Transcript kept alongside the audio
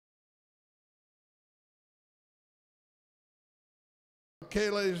Okay,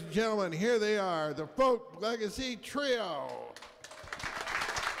 ladies and gentlemen, here they are, the Folk Legacy Trio.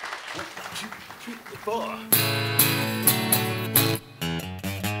 1, 2, 3, 4.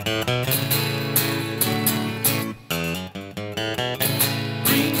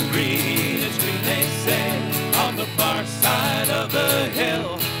 Green, green, it's green, they say, on the far side of the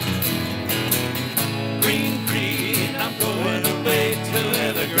hill. Green, green, I'm going away to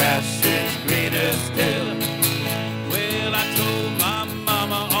where the grass is greener still. Well, I told my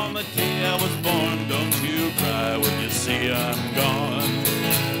mama on the day I was born, don't you cry when you see I'm gone.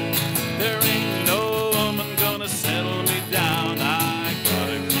 There ain't no woman gonna settle me down, I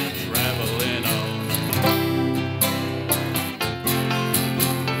gotta keep traveling on.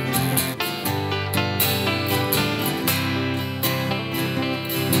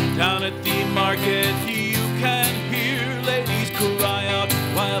 Down at the market you can hear ladies cry out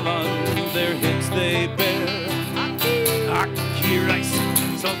while on their heads they bear Aki rice,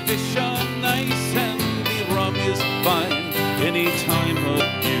 saltfish on ice, and the rum is fine any time of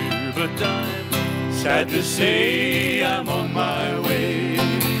year. But I'm sad to say I'm on my way,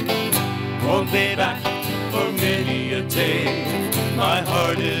 won't be back for many a day. My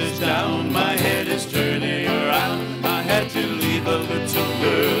heart is down, my head is turning around. I had to leave a little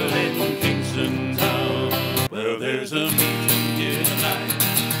girl in Kingston town. Well, there's a meeting here tonight,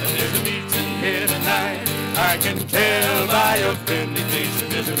 there's a meeting here tonight. I can tell by your friendly face that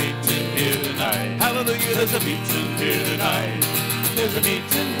there's a meeting here tonight. Hallelujah, there's a meeting here tonight. There's a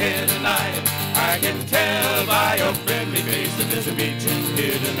meeting here tonight. I can tell by your friendly face that there's a meeting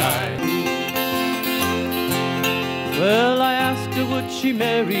here tonight. Well, I asked her would she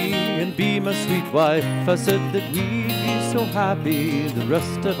marry and be my sweet wife. I said that we'd be so happy the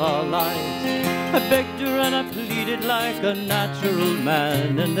rest of our lives. I begged her and I pleaded like a natural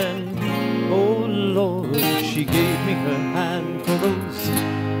man, and then, oh Lord, she gave me her hand for those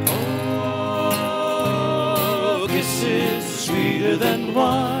kisses sweeter than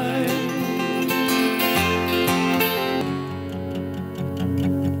wine.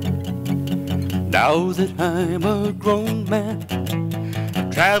 Now that I'm a grown man, I've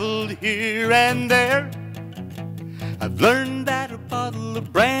traveled here and there. I've learned that a bottle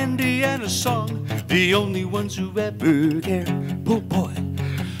of brandy and a song, the only ones who ever care. Oh boy,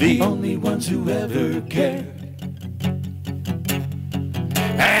 the only ones who ever care.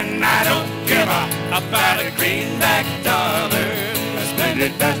 And I don't give about a greenback dollar. I spend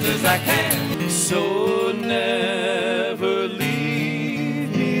it fast as I can. So never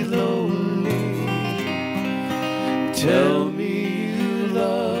leave me lonely. Tell me you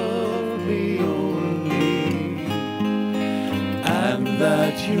love me only, and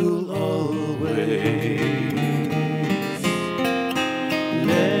that you'll always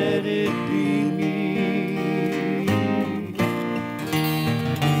let it be me.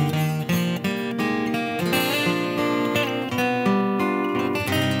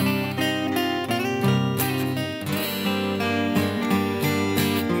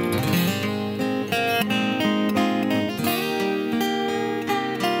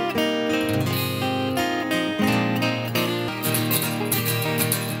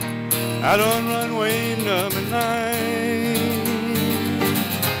 Out on runway number 9,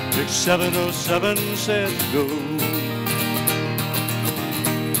 Big 707 says go,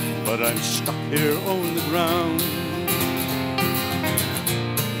 but I'm stuck here on the ground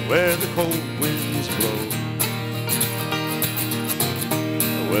where the cold winds blow.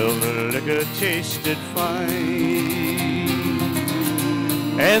 Well, the liquor tasted fine,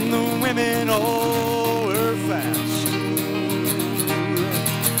 and the women all were fast.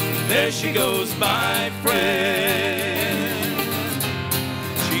 There she goes, my friend.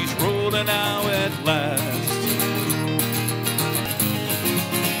 She's rolling out at last.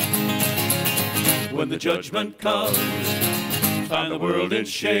 When the judgment comes, find the world in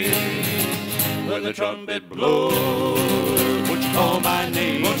shame. When the trumpet blows, won't you call my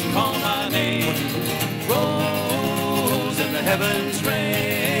name? Won't you call my name? Rose in the heavens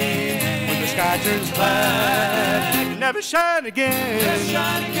rain. When the sky turns black, never shine again. Never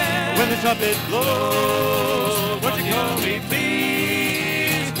shine again. When the trumpet blows, won't you call me,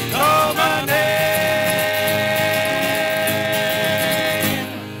 please? Call my name.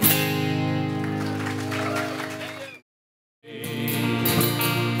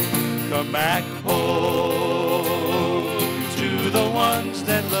 Come back home to the ones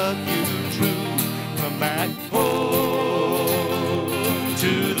that love you true. Come back home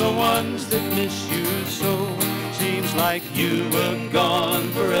to the ones that miss you so. Seems like you were gone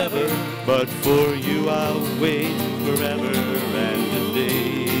forever, but for you I'll wait forever and a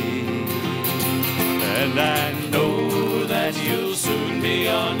day. And I know that you'll soon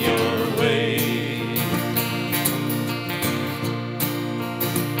on your way.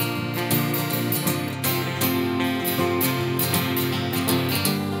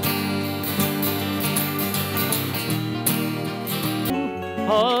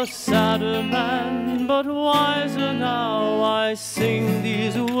 A sadder man, but wiser now, I sing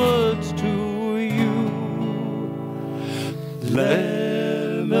these words to you.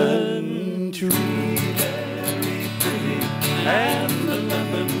 Lemon tree, very pretty, and the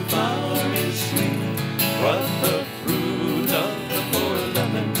lemon flower is sweet, but the fruit of the poor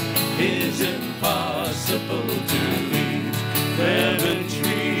lemon is impossible to eat. Lemon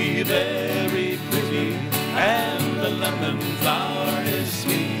tree, very pretty, and the lemon flower is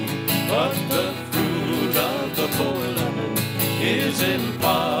sweet, but the fruit of the poor lemon is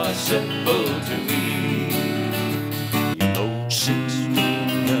impossible to eat. You know,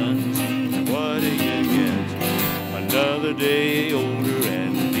 16 guns, and what do you get? Another day older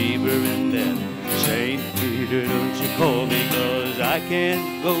and deeper in debt. St. Peter, don't you call me, 'cause I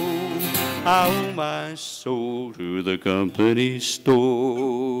can't go. I owe my soul to the company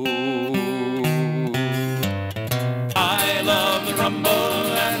store. I love the rumble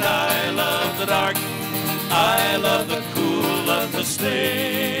and I love the dark. I love the cool of the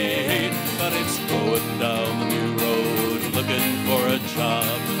state. But it's going down the new road, looking for a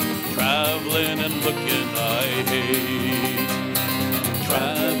job, traveling and looking I hate.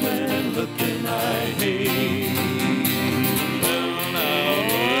 Traveling and looking I hate. Well, now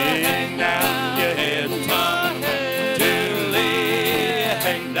hang down your head, Tom Dooley,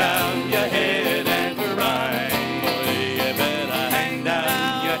 hang down your head and cry.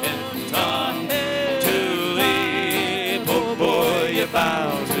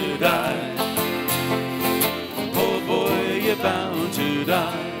 Bound to die. Poor boy, you're bound to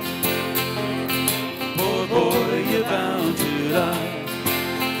die. Poor boy, you're bound to die.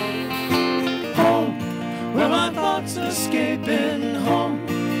 Home, where my thoughts escaping. Home,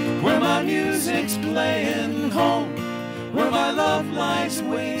 where my music's playing. Home, where my love lies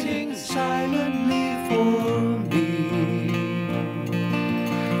waiting silently for me.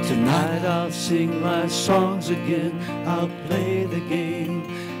 Tonight I'll sing my songs again. I'll play the game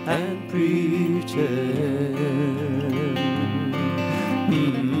and pretend.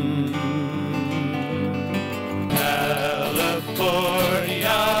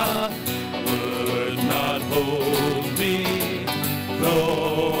 California would not hold me,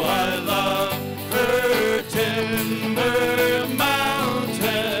 though I love her timber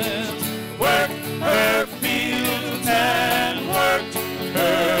mountains. Work her fields and worked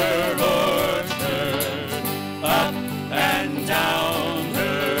her orchard, up and down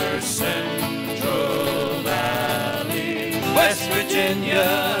her Central Valley. West Virginia,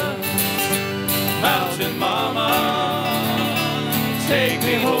 Mountain Mama, take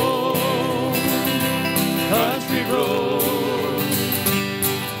me home, country road.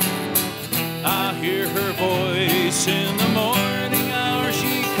 I hear her voice in the morning hour,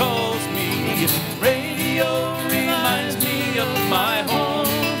 she calls me. Radio reminds me of my home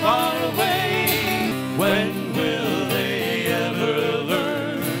far away. When will they ever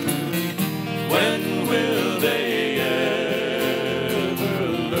learn? When will they ever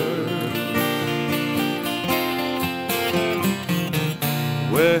learn?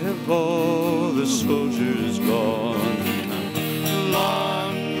 Where have all the soldiers gone?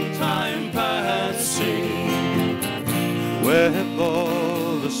 Long time passing. Where have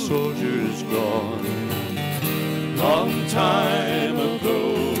all the soldiers gone? Long time ago.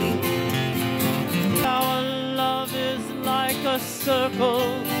 Our love is like a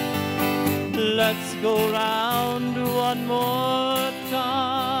circle. Let's go round one more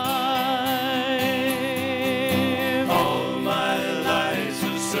time. All my life's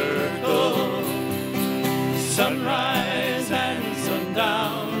a circle, sunrise and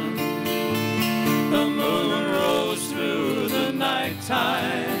sundown. The moon rose through the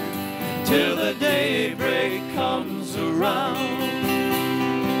nighttime till the daybreak comes around.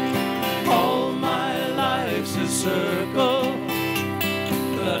 All my life's a circle,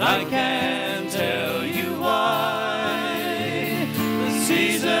 but I can't tell you why. The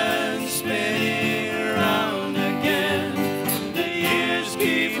seasons spinning around again, the years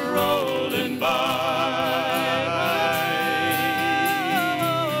keep rolling by.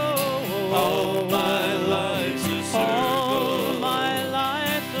 All my life's a circle, all my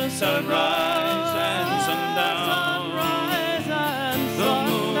life a sunrise